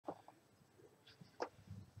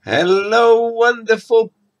Hello,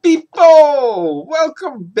 wonderful people!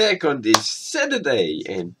 Welcome back on this Saturday,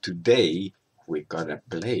 and today we're gonna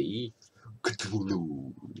play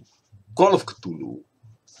Cthulhu. Call of Cthulhu.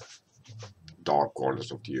 Dark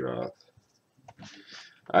Corners of the Earth.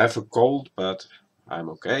 I have a cold, but I'm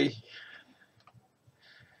okay.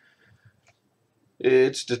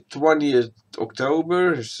 It's the 20th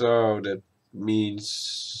October, so that means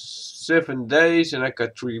 7 days, and I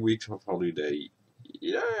got 3 weeks of holiday.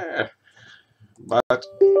 Yeah, but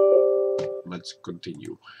let's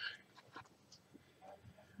continue.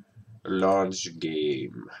 Launch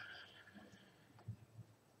game.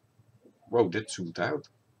 Whoa, that zoomed out.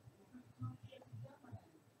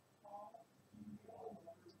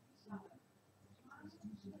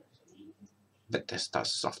 Bethesda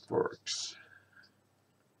Softworks.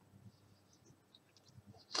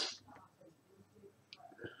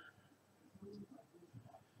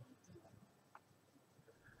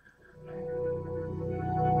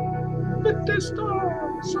 Bethesda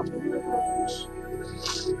Softworks.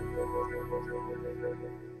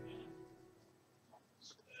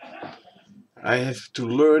 I have to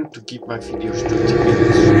learn to keep my videos 20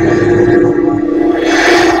 minutes.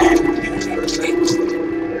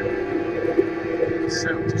 The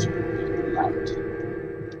sound is a bit loud.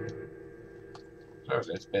 So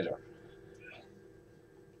that's better.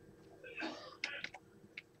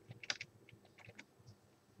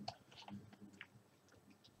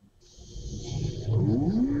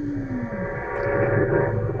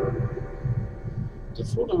 The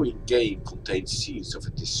following game contains scenes of a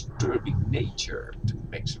disturbing nature. To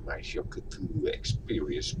maximize your Cthulhu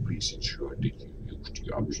experience, please ensure that you use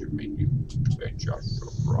the option menu to adjust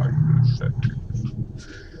your brightness settings.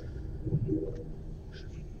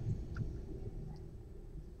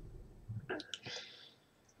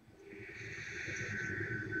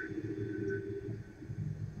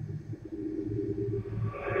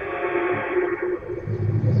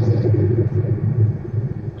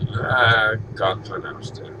 I can't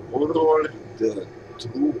pronounce the horror, the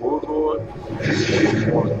true horror,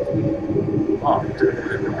 or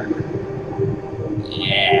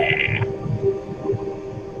yeah.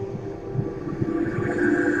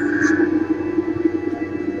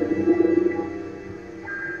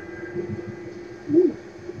 Ooh,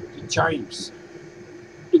 the chimes.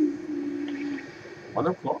 1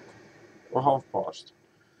 o'clock or half past.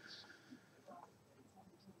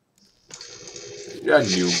 Yeah,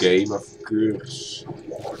 new game, of course.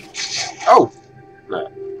 Oh, no.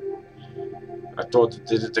 I thought it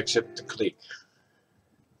didn't accept the click.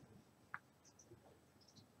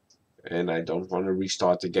 And I don't want to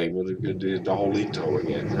restart the game, but we're going to do the whole intro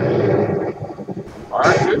again.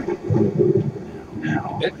 Arthur?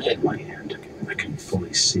 Now, at my end, I can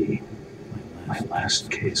fully see. My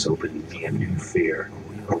last case opened me a new fear,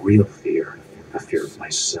 a real fear, a fear of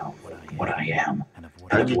myself, what I am, and of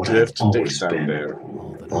what I've always been.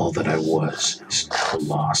 All that I was is now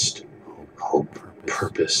lost. Hope,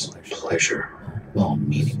 purpose, pleasure, all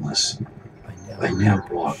meaningless. I now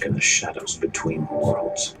walk in the shadows between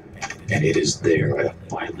worlds, and it is there I have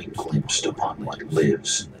finally glimpsed upon what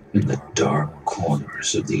lives in the dark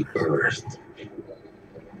corners of the earth.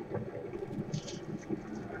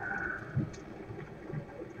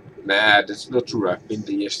 Nah, that's not true. I've been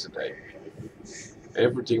there yesterday.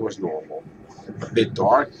 Everything was normal. A bit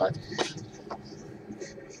dark, but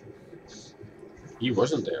he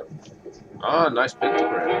wasn't there. Ah, nice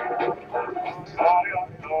pentagram.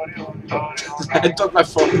 I took my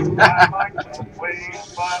phone.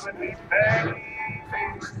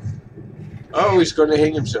 Oh, he's gonna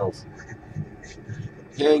hang himself.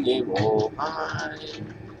 Hang him all high.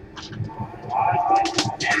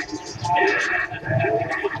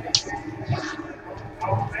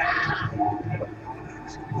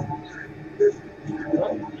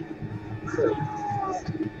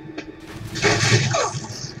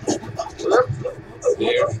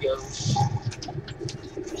 There he goes.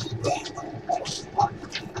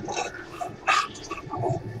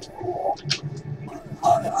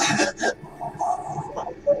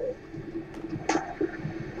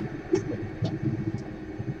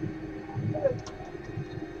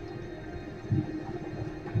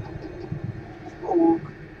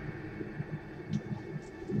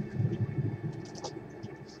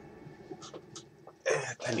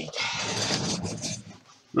 Penny.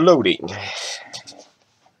 Loading.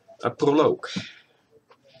 A prologue.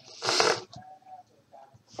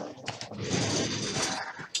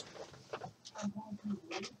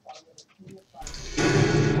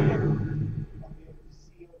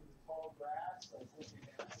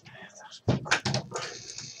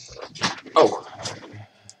 Oh.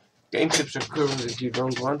 Game tips occur if you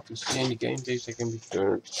don't want to see any game days, they can be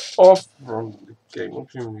turned off from the game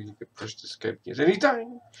option. You can press the escape key at any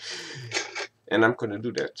time. And I'm gonna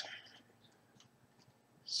do that.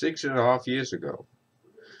 6.5 years ago.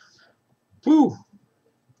 Woo!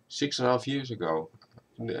 6.5 years ago.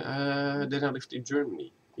 Then I lived in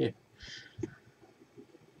Germany. Yeah.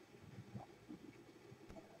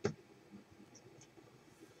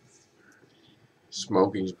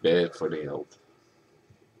 Smoking is bad for the health.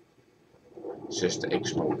 Says the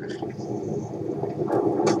ex-smoker.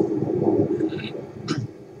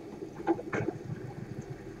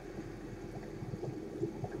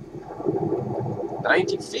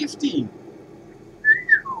 1915.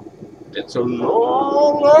 That's a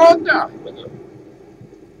long time ago.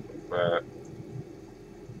 But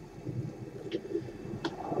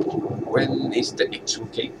when is the actual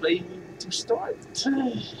gameplay to start?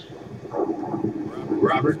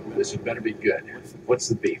 Robert, this had better be good. What's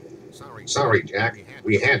the beef? Sorry, Jack.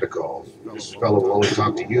 We had to call. This fellow will only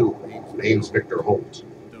talk to you. Name's Victor Holt.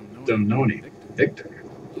 Don't know any. Victor.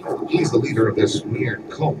 He's the leader of this weird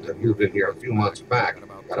cult that moved in here a few months back.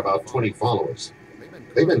 Got about 20 followers.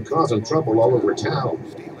 They've been causing trouble all over town.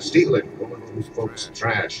 Stealing, going through folks'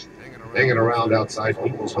 trash. Hanging around outside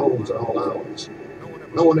people's homes at all hours.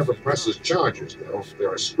 No one ever presses charges, though.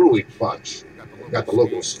 They're a screwy bunch. Got the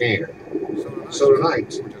locals scared. So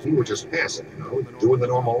tonight, we were just passing, doing the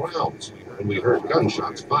normal rounds, when we heard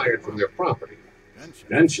gunshots fired from their property.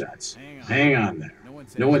 Gunshots? Hang on there.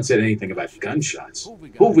 No one said anything about gunshots.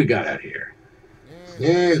 Who have we got out here?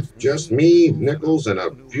 Yeah, just me, Nichols, and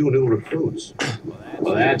a few new recruits.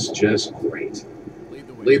 Well, that's just great.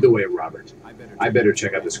 Lead the way, Robert. I better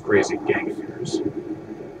check out this crazy gang of yours.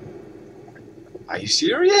 Are you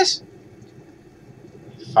serious?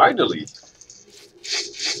 Finally.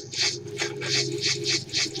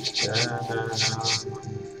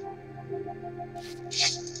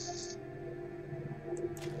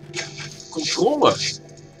 Controle.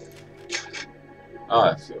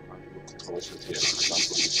 Ah, veel. Controle is het weer.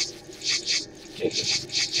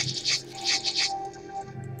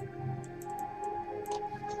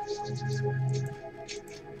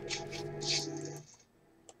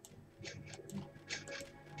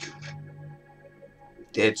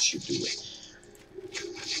 That should do it.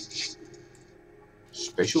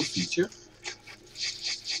 Special feature.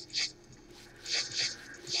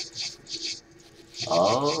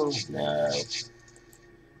 Oh no.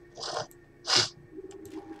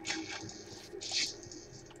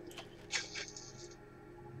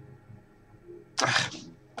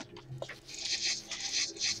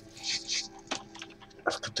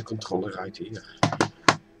 I've put the controller right here.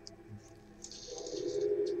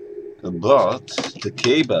 But the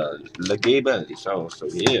cable is also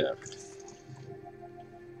here.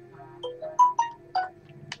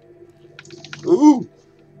 Ooh!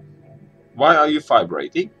 Why are you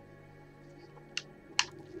vibrating?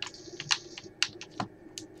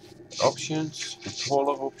 Options,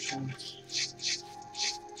 controller options.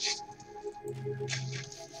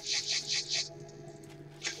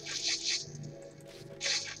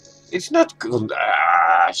 It's not good.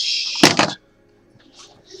 Ah, shit.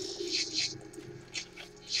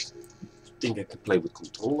 Think I can play with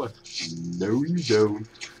controller? No, you don't.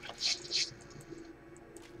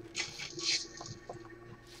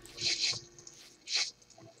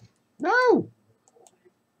 No.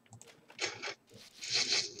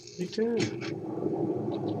 Return.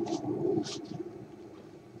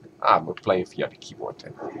 Ah, we're playing via the keyboard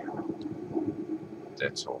then.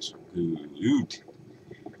 That's also good.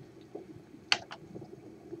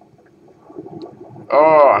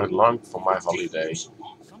 Oh, I long for my holiday.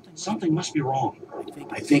 Something must be wrong.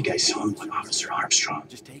 I think I saw him with Officer Armstrong.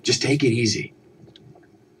 Just take it easy.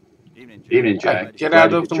 Evening, Jack. Get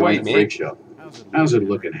out of the way, man. How's it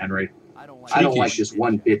looking, Henry? I don't like this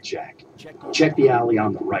one bit, Jack. Check the alley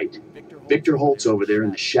on the right. Victor Holt's over there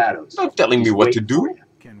in the shadows. Not telling me what to do.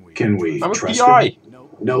 Can we I'm a trust PI. him?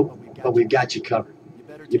 Nope, but we've got you covered.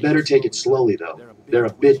 You better take it slowly, though. They're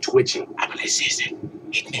a bit twitchy.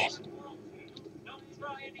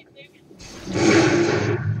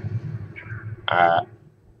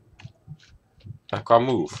 I can't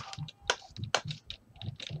move.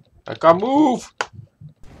 I can't move.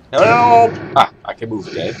 Help! Ah, I can move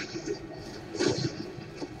again.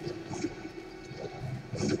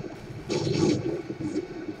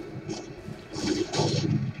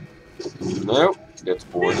 No, that's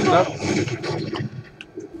boarded up.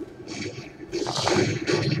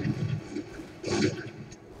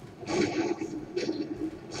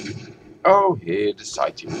 Oh, here the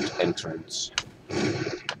side unit entrance.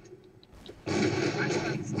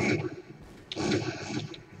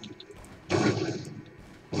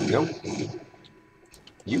 No.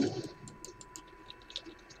 You.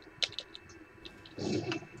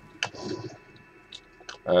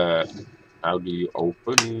 How do you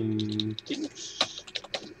open things?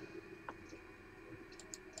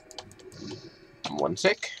 One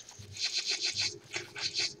sec.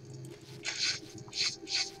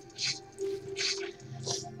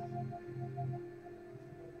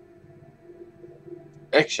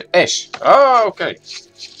 Action S. Oh, okay.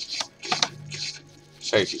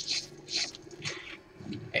 Save it.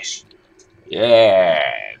 S. Yeah,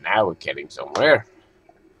 now we're getting somewhere.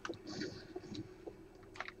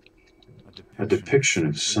 A depiction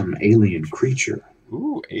of some alien creature.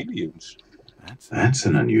 Ooh, aliens. That's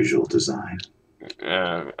an unusual design.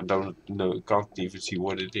 I don't know, can't even see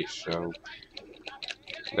what it is, so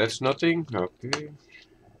that's nothing. Okay.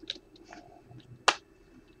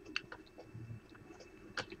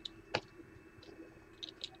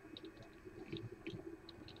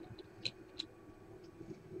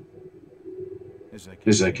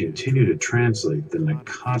 As I continue to translate the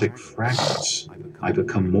narcotic fragments, I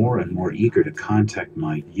become more and more eager to contact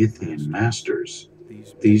my Yithian masters.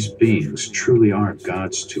 These beings truly are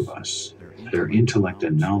gods to us. Their intellect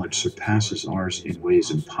and knowledge surpasses ours in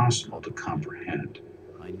ways impossible to comprehend.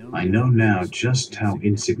 I know now just how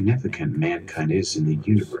insignificant mankind is in the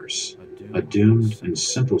universe, a doomed and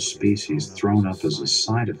simple species thrown up as a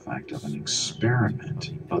side effect of an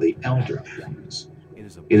experiment by the elder things.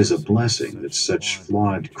 It is a blessing that such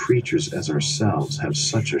flawed creatures as ourselves have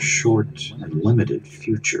such a short and limited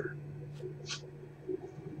future.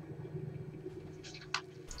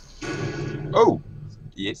 Oh,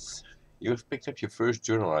 yes. You have picked up your first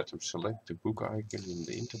journal item. Select the book icon in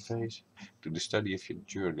the interface to the study of your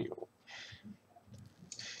journal.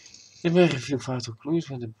 You may review vital clues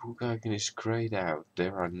when the book icon is grayed out.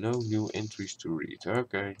 There are no new entries to read.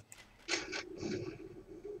 Okay.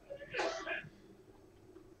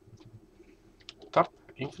 Tab,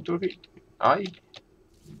 inventory. I.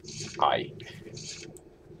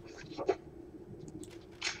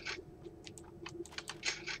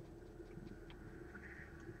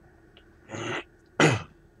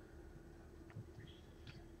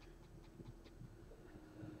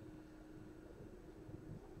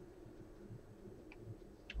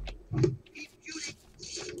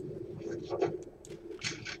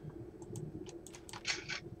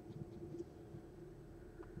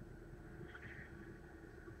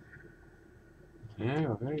 Yeah,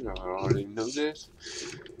 okay, I already know this.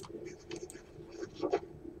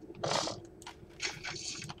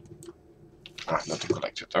 Ah, not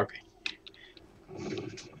collected, okay.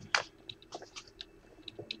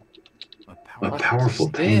 A What powerful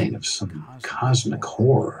is painting that? of some cosmic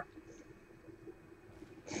horror.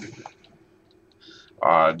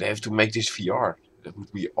 They have to make this VR. That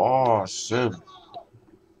would be awesome.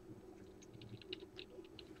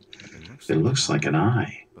 It looks like an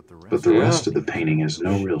eye, but the Yeah. rest of the painting has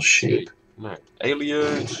no real shape. No.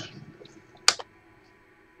 Aliens.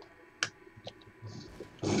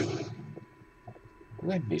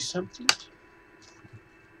 Did I miss something?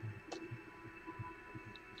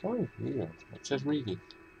 Oh, yeah. It says reading.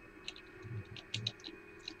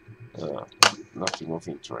 Nothing of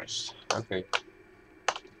interest. Okay.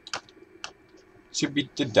 It's a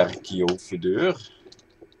bit darky over there.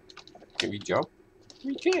 Can we jump?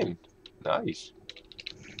 We can. Nice.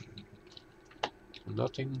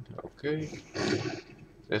 Nothing. Okay.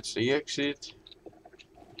 That's the exit.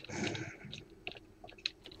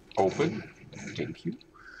 Open. Thank you.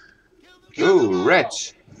 Oh,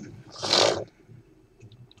 rats.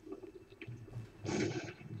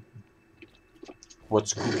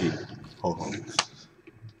 What's cooking? Oh.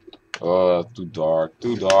 Oh, too dark,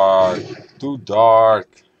 too dark, too dark.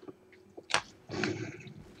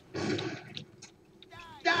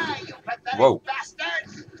 Die, you pathetic Whoa. bastard!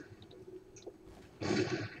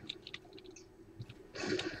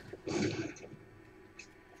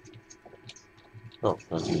 Oh,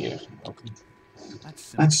 nothing here. Okay.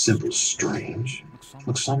 That symbol's strange.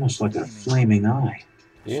 Looks almost like a flaming eye.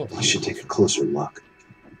 Yeah. I should take a closer look.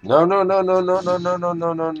 No, no, no, no, no, no, no, no,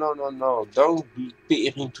 no, no, no, no, no. Don't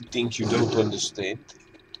peer into things you don't understand.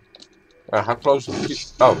 How close would you?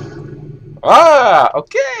 Oh. Ah,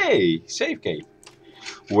 okay. Save game.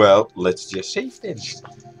 Well, let's just save then.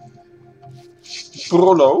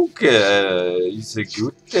 Prologue is a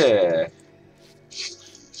good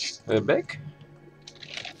back.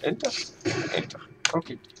 Enter. Enter.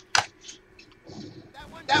 Okay.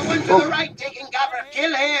 That one to the right taking cover!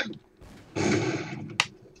 Kill him!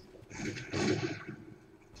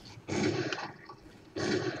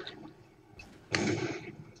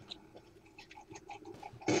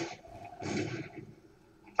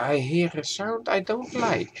 I hear a sound I don't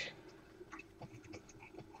like.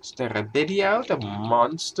 Is there a daddy out? A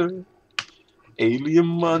monster? Alien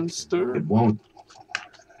monster? It won't.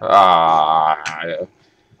 Ah,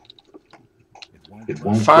 It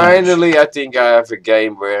won't budge. finally I think I have a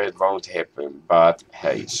game where it won't happen. But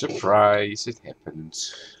hey, surprise, it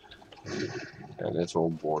happens. And that's all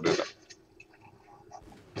boarded up.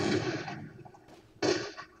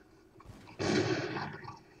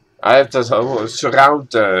 I have this whole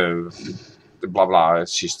surround the blah blah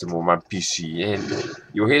system on my PC, and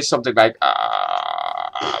you hear something like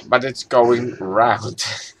but it's going round.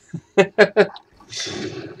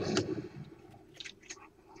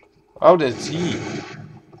 Oh, that's he.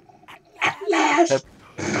 Last.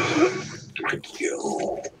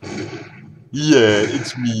 Yeah,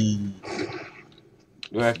 it's me.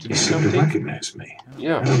 Do I have to do He seemed to something? recognize me. I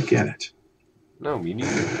Yeah. don't get it. No, me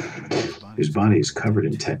neither. His body is covered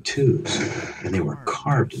in tattoos, and they were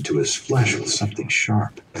carved into his flesh with something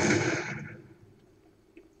sharp.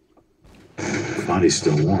 The body's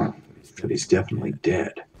still warm, but he's definitely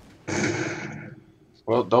dead.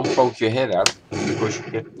 Well, don't poke your head out because you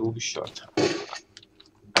get all the shot.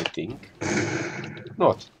 I think.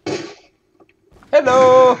 Not.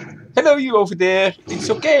 Hello! Hello, you over there. It's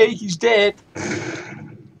okay, he's dead.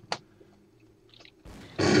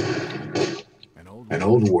 An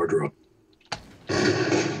old wardrobe.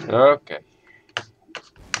 Okay.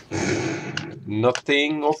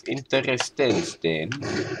 Nothing of interest then.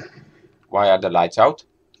 Why are the lights out?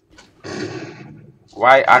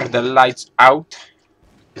 Why are the lights out?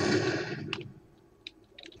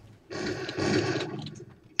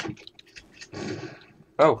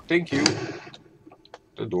 Oh, thank you.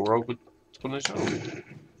 The door opened on its own.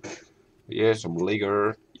 Yeah, some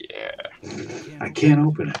liquor. Yeah. I can't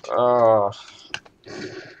open it. Oh,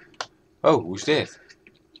 who's that?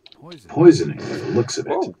 Poisoning by the looks of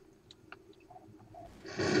it. Whoa.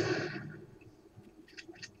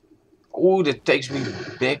 Oh, that takes me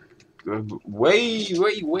back way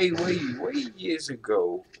years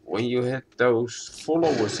ago. When you had those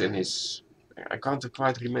followers in his... I can't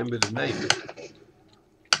quite remember the name.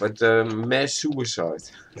 But mass suicide.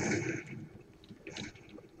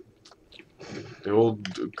 They all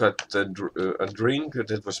got a drink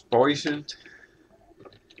that was poisoned.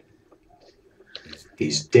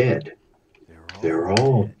 He's dead. They're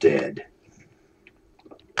all dead.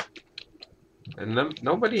 And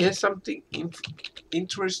nobody has something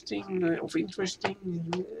interesting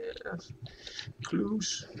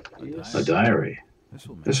clues. Yes. A diary.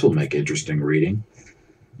 This will make interesting reading.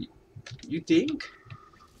 You think?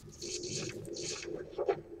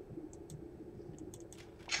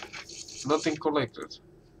 Nothing collected.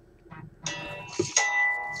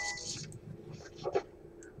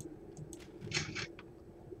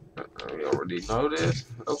 We already know that.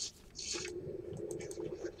 Oh.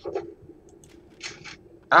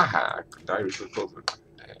 Aha! Diary recovered.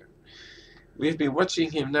 We've been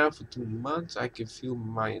watching him now for 2 months. I can feel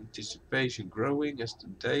my anticipation growing as the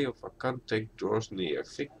day of our contact draws near.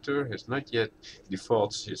 Victor has not yet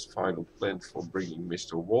divulged his final plan for bringing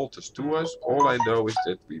Mr. Walters to us. All I know is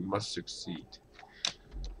that we must succeed.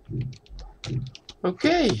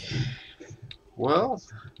 Okay. Well,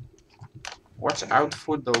 watch out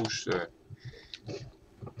for those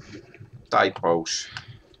typos.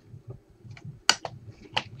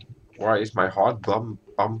 Why is my heart bum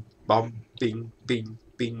ping ping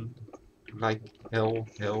ping like hell?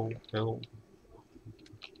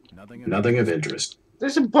 Nothing of interest.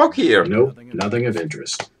 There's a bug here. Nope, nothing of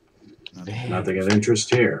interest. Nothing of interest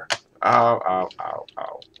here. Ow.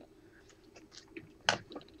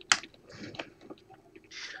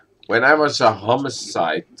 When I was a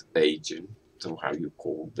homicide agent, or how you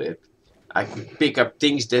call that, I could pick up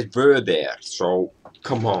things that were there, so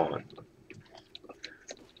come on.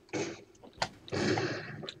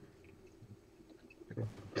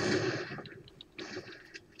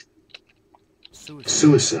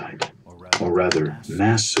 Suicide, or rather,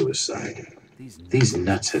 mass suicide. These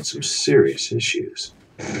nuts had some serious issues.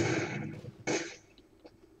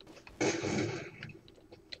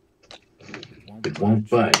 It won't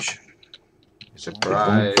budge.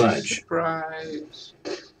 Surprise! It won't budge. Surprise!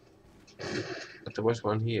 But there was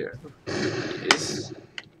one here. Yes.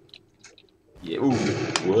 Yeah. Ooh.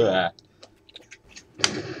 Whoa.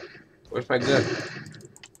 Where's my gun?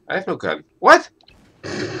 I have no gun. What?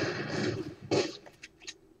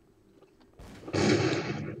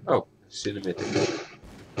 Oh, cinematic.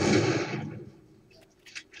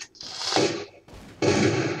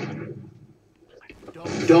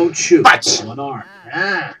 Don't shoot. But One arm.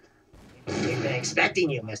 Ah. We've been expecting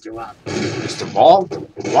you, Mr. Walt. Mr. Walt?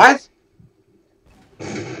 What?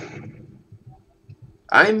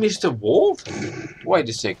 I'm Mr. Walt? Wait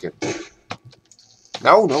a second.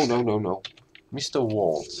 No. Mr.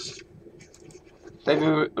 Walt. They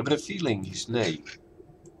were revealing his name.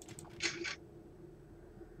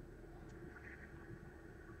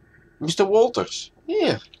 Mr. Walters.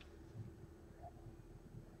 Here.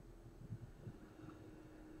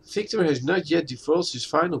 Victor has not yet divulged his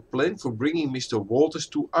final plan for bringing Mr. Walters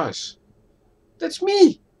to us. That's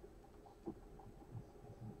me.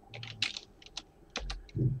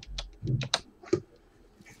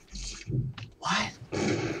 What?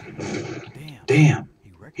 Damn,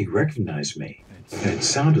 he recognized me. And it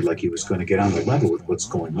sounded like he was going to get on the level with what's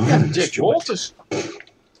going on in this Jack joint. Walters.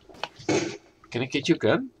 Can I get your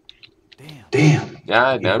gun? Damn.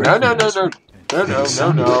 Yeah, he no. recognized me. And it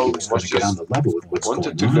sounded like he No. was going to get on the level with what's Wanted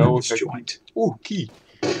going to on know in if this I joint. Ooh, key.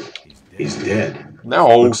 He's dead.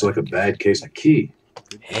 No. Looks like a bad case of key.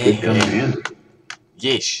 Could come in handy.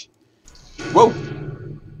 Yes. Whoa.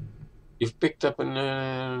 You've picked up an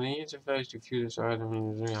interface to view this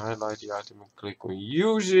item, highlight the item and click on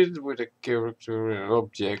use it with a character, an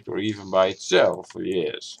object, or even by itself.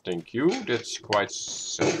 Yes, thank you. That's quite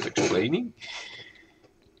self-explaining.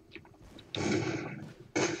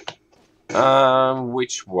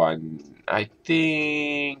 Which one? I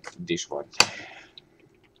think this one.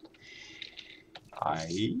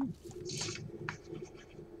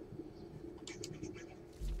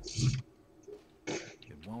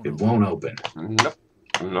 It won't open. Nope,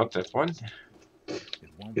 not that one.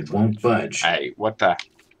 It won't budge. Hey, what the?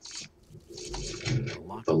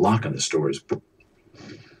 The lock on the store is...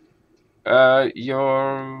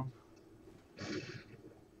 Your...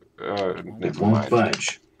 It never won't mind.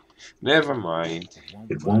 budge. Never mind.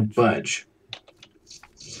 It won't budge.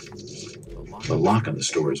 The lock on the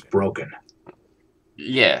store is broken.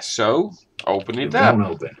 Yeah, so open it It up. won't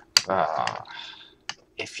open. Ah,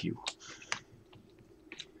 F you.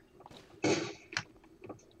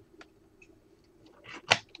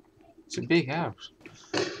 It's a big house.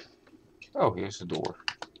 Oh, here's the door.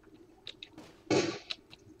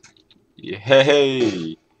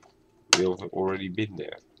 Yay! We've already been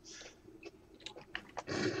there.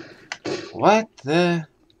 What the?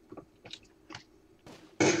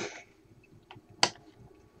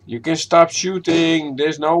 You can stop shooting.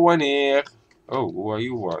 There's no one here. Oh, who are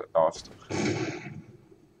you after?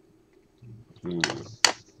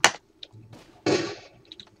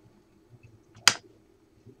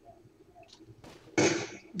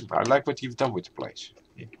 I like what you've done with the place.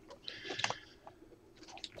 Yeah.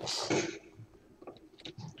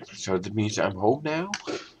 So that means I'm home now?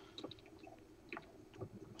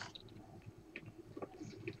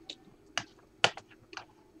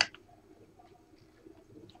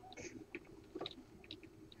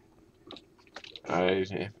 I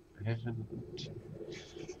haven't...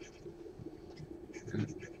 An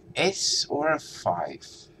S or a 5?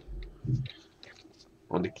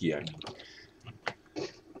 On the key, I mean.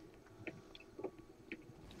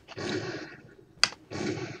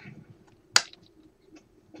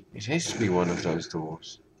 It has to be one of those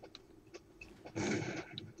doors.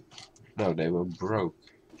 No, they were broke.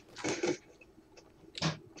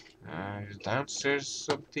 Downstairs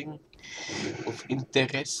something of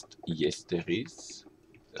interest? Yes, there is.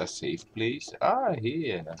 A safe place. Ah,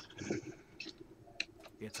 here.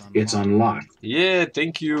 It's unlocked. Yeah,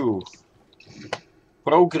 thank you.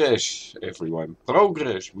 Progress, everyone.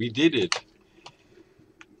 Progress. We did it.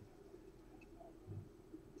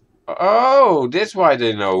 Oh, that's why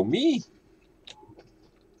they know me.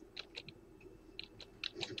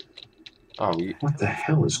 Oh, What the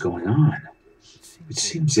hell is going on? It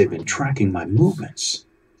seems they've been tracking my movements.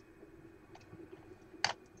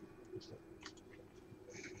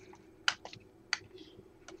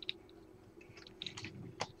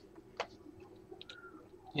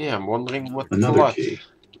 yeah, I'm wondering what Another what. key.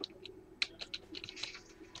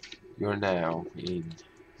 You're now in.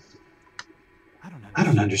 I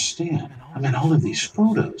don't understand. I mean, all of these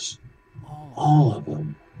photos. All of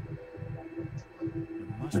them.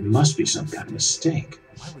 There must be some kind of mistake.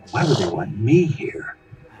 Why would they want me here?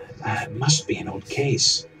 It must be an old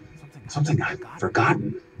case. Something I've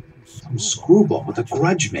forgotten. Some screwball with a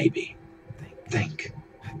grudge, maybe. Think.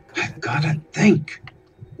 I've gotta think.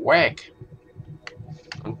 Whack.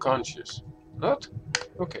 Unconscious. Not?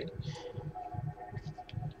 Okay.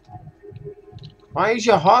 Why is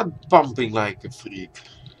your heart pumping like a freak?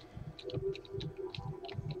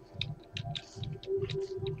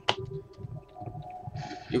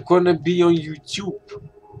 You're gonna be on YouTube,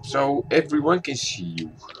 so everyone can see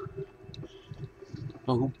you.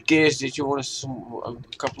 But who cares that you want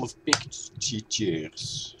a couple of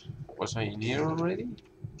pictures? Was I in here already?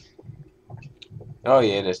 Oh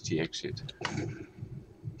yeah, that's the exit.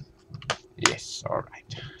 Yes,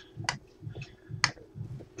 alright.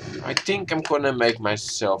 I think I'm gonna make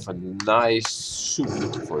myself a nice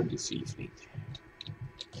soup for this evening.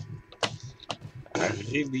 I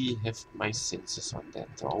really have my senses on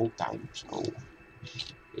that the whole time, so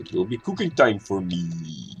it will be cooking time for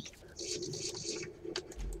me.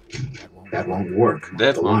 That won't work.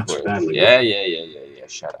 That The won't lock's work. badly Yeah,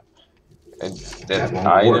 shut up. And That that won't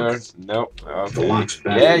either, work. no, The okay. lock's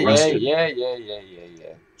badly rusted. Yeah.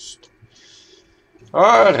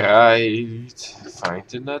 Alright,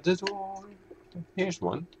 find another door. Here's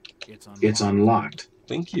one. It's unlocked.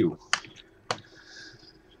 Thank you.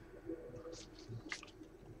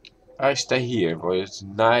 I stay here where it's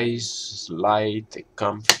nice, light, and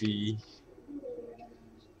comfy.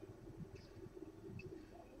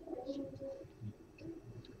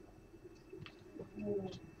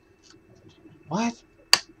 What?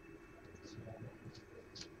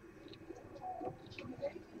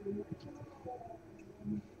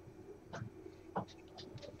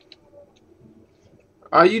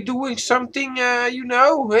 Are you doing something, you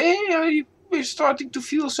know? Hey, are you starting to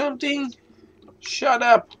feel something? Shut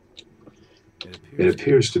up. It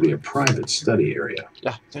appears to be a private study area.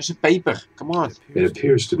 Yeah, there's a paper. Come on. It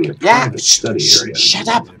appears to be a Yeah, private study area. shut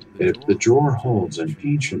up. The drawer holds an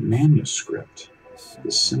ancient manuscript.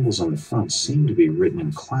 The symbols on the front seem to be written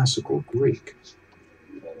in classical Greek.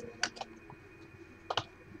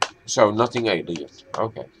 So, nothing alien.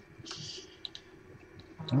 Okay.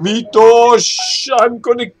 Mythos! I'm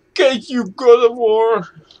gonna cake you, God of War!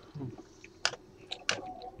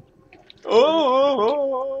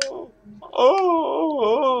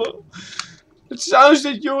 Oh! It sounds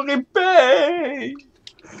that you're in pain!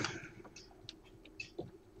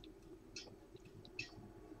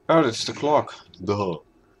 Oh, that's the clock. Duh.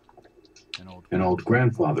 An old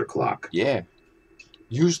grandfather clock. Yeah.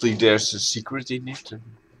 Usually there's a secret in it.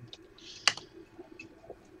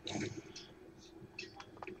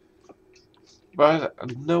 But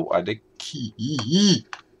no other key.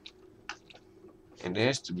 And there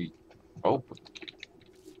has to be open.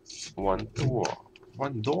 One door.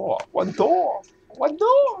 One door. One door. One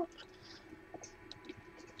door.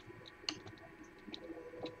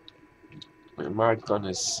 Am I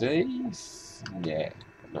gonna save? Nah,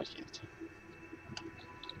 not yet.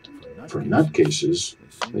 For nutcases,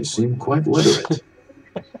 they seem quite literate.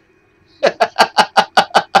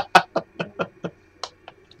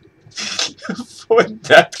 For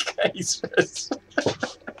that case.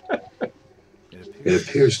 It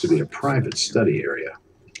appears to be a private study area.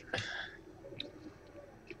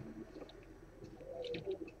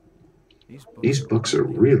 These books are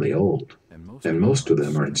really old, and most of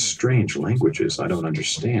them are in strange languages I don't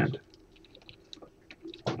understand.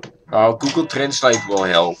 Oh, Google Translate will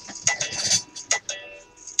help.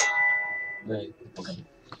 Nee.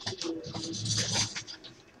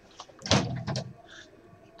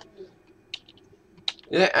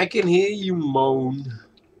 Yeah, I can hear you moan.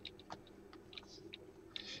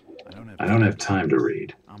 I don't have time to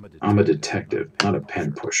read. I'm a detective, not a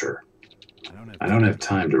pen pusher. I don't have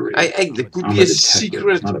time to read. There could I'm be a a detective,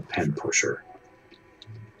 secret not a pen pusher.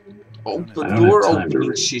 open I don't door have time to opening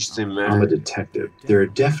read. system. I'm a detective. There are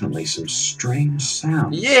definitely some strange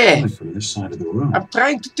sounds Yeah. coming from this side of the room. I'm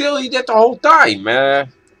trying to tell you that the whole time. I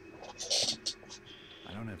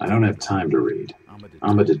don't have time to read.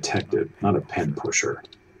 I'm a detective, not a pen pusher.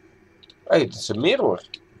 Hey, it's a mirror.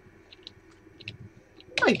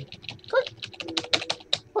 Hey,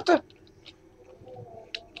 what the?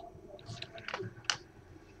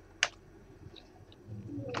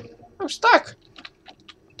 I'm stuck.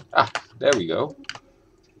 Ah, there we go.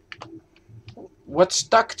 What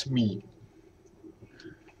stuck me?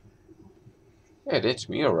 Yeah, that's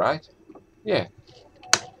me, alright. Yeah.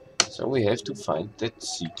 So we have to find that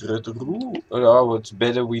secret room. Oh, it's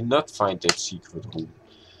better we not find that secret room.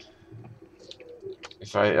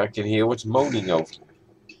 If I can hear what's moaning over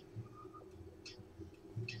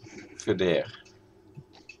there.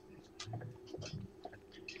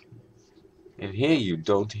 And here you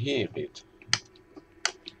don't hear it.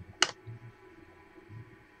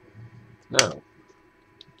 No.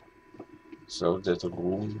 So that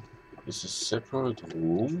room is a separate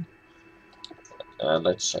room.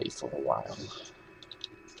 Let's say for a while.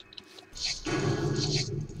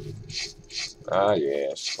 Ah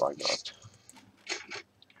yes, why not?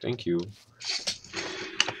 Thank you.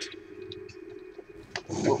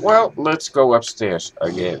 Well, let's go upstairs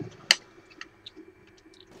again.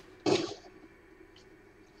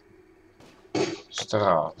 Is there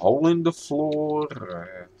a hole in the floor?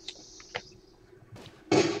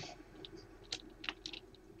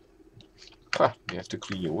 Ha, you have to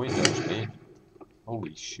clean your windows, man.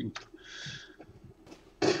 Holy shoot.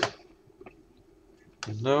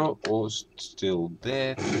 No, all still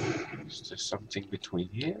dead. Is there something between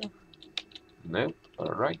here? Nope.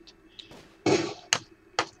 Alright.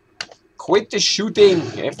 Quit the shooting!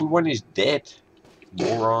 Everyone is dead.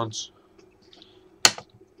 Morons.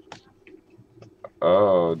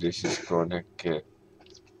 Oh, this is gonna get...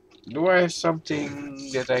 Do I have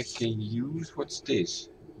something that I can use? What's this?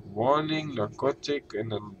 Warning, narcotic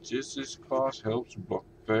and analgesics class helps block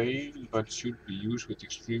pain, but should be used with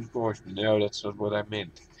extreme caution. No, that's not what I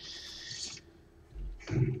meant.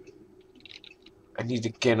 I need a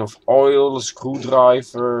can of oil, a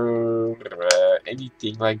screwdriver,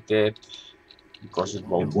 anything like that. Because it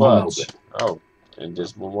won't won't open. budge. Oh, and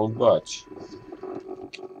this one won't budge.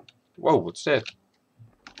 Whoa, what's that?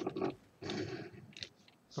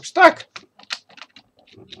 I'm stuck!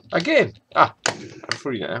 Again! Ah, I'm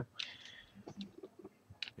free now.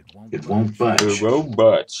 It won't It budge. won't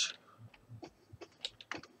budge.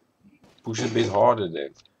 Push a bit harder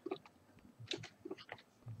then.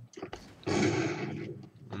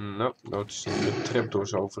 Nope, noticing the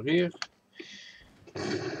trapdoors over here.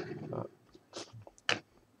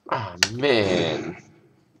 Ah, man.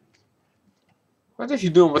 What have you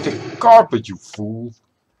done with the carpet, you fool?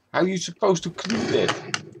 How are you supposed to clean that?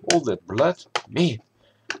 All that blood? Man.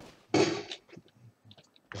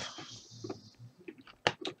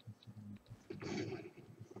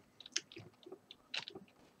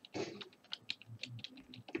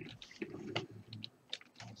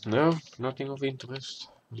 No, nothing of interest.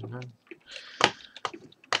 No.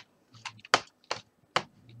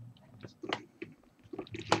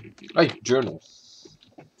 Hey, journal.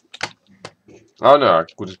 Oh no, I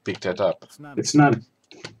could have picked that up. It's not.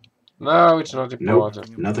 No, it's not Nope.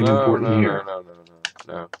 important. Nothing No, important no, here. no, no,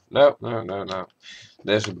 no, no, no, no, no, no.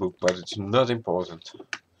 There's a book, but it's not important.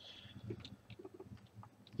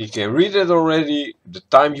 You can read it already the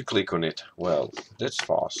time you click on it. Well, that's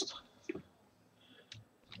fast.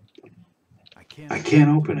 I can't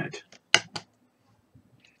open it.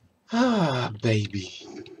 Ah, baby.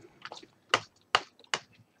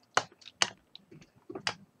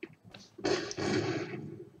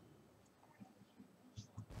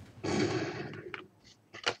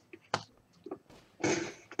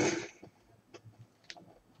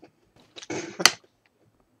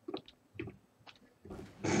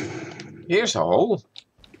 Here's a hole.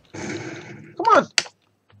 Come on.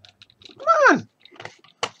 Come on.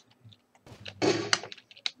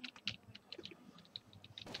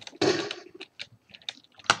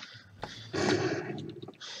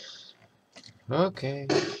 Okay.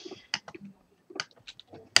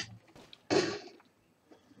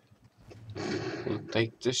 We'll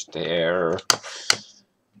take the stair.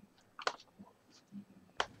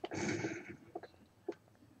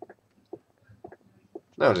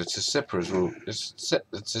 No, that's a separate room. It's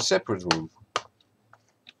a separate room.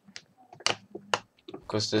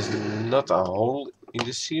 Because there's not a hole in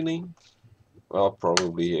the ceiling. Well,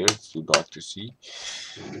 probably here. It's too dark to see.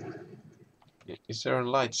 Is there a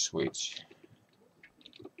light switch?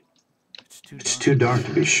 It's too dark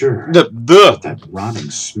to be sure. Duh! But that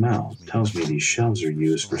rotting smell tells me these shelves are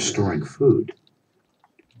used for storing food.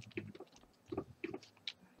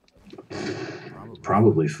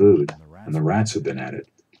 Probably food, and the rats have been at it.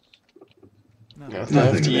 You have to Nothing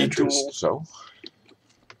have of the E2 interest. also.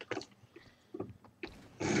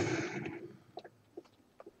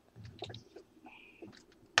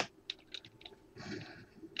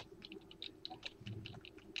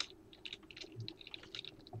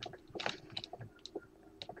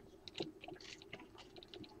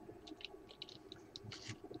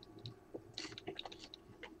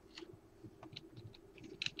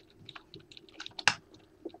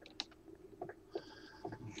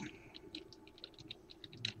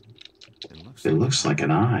 It looks like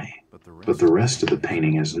an eye, but the rest of the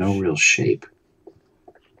painting has no real shape.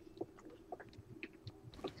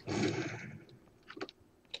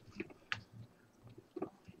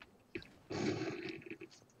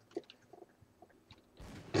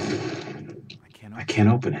 I can't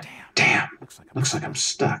open it. Damn! Looks like I'm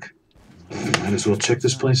stuck. Might as well check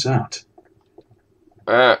this place out.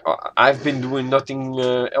 I've been doing nothing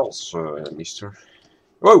else, mister.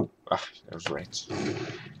 Whoa! Ah, those rats.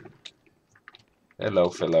 Hello,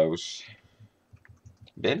 fellows.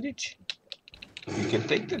 Bandage? You can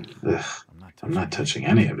take them. Ugh, I'm not touching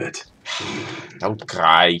any of it. Don't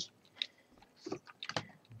cry.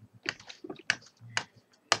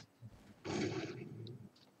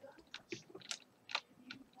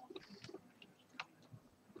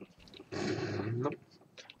 Nope.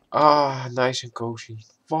 Ah, nice and cozy.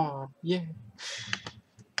 Warm, yeah.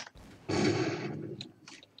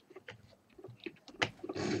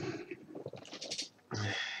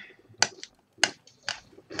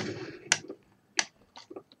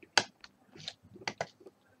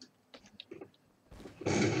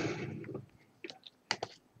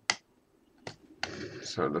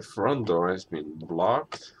 So the front door has been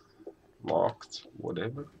blocked, locked,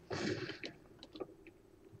 whatever.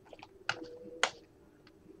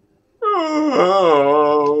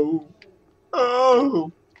 Oh,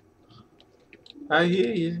 oh, I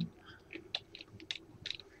hear you.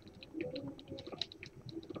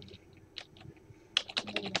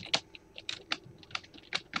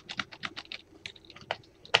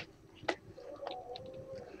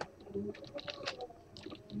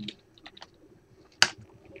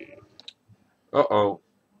 Uh-oh.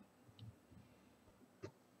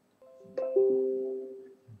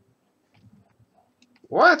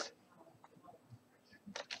 What?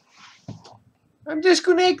 I'm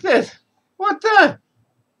disconnected. What the?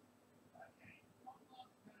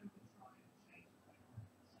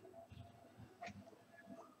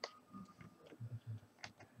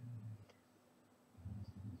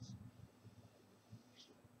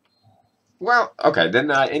 Well, okay, then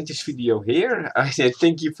I end this video here. I said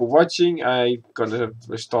thank you for watching. I'm gonna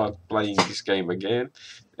start playing this game again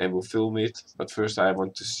and we'll film it. But first I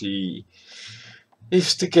want to see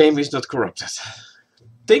if the game is not corrupted.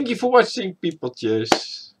 Thank you for watching, people.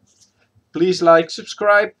 Cheers. Please like,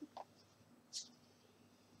 subscribe.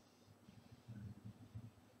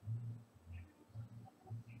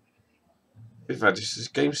 Is this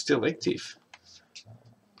game still active?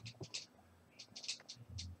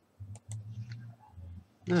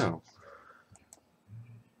 No.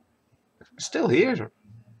 Still here.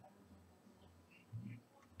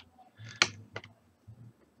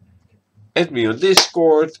 Add me on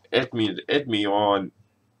Discord. Add me on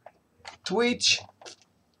Twitch.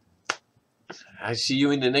 I see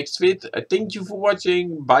you in the next vid. Thank you for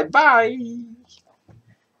watching. Bye bye.